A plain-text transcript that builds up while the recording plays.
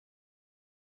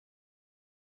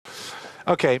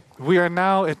Okay, we are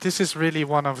now. This is really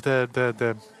one of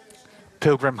the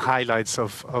pilgrim highlights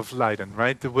of Leiden,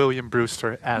 right? The William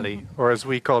Brewster Alley, or as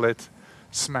we call it,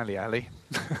 Smelly Alley.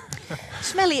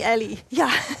 Smelly alley,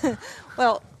 yeah.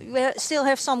 Well, we still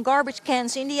have some garbage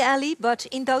cans in the alley, but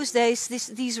in those days,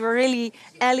 these were really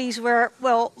alleys where,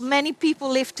 well, many people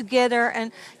lived together,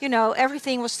 and you know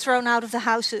everything was thrown out of the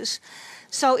houses.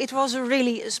 So it was a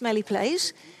really smelly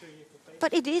place.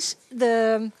 But it is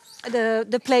the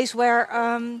place where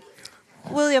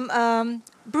William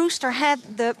Brewster had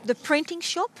the printing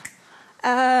shop,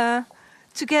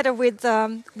 together with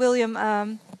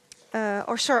William.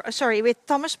 With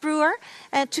Thomas Brewer,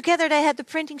 and together they had the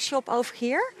printing shop over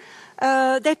here.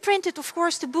 They printed, of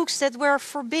course, the books that were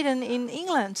forbidden in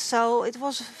England, so it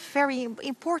was a very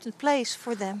important place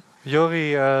for them.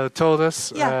 Jori told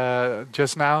us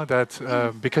just now that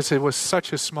because it was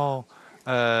such a small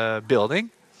building,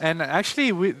 and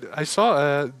actually I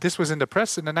saw this was in the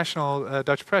press, in the national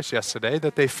Dutch press yesterday,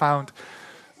 that they found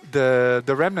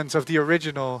the remnants of the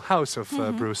original house of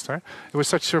Brewster. It was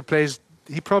such a place.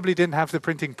 He probably didn't have the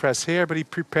printing press here, but he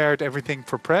prepared everything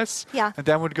for press, and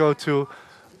then would go to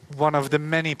one of the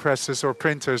many presses or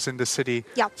printers in the city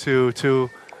to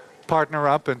partner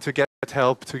up and to get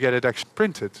help to get it actually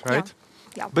printed, right?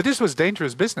 Yeah. But this was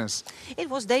dangerous business. It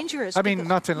was dangerous. I mean,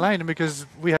 not in Leiden because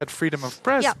we had freedom of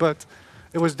press, but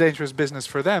it was dangerous business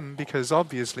for them because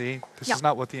obviously this is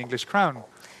not what the English crown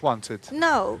wanted.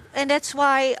 No, and that's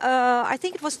why I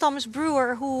think it was Thomas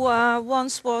Brewer who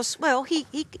once was, well, he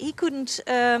couldn't,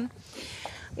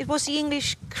 it was the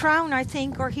English crown, I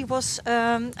think, or he was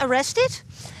arrested,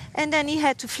 and then he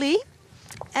had to flee.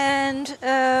 And,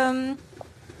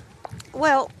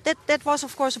 well, that was,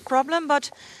 of course, a problem,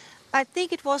 but I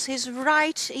think it was his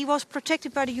right. He was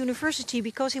protected by the university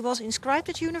because he was inscribed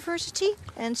at university,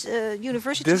 and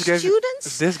university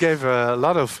students. This gave a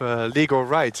lot of legal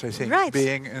rights, I think,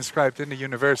 being inscribed in the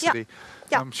university.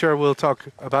 Yeah. I'm sure we'll talk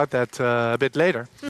about that a bit later.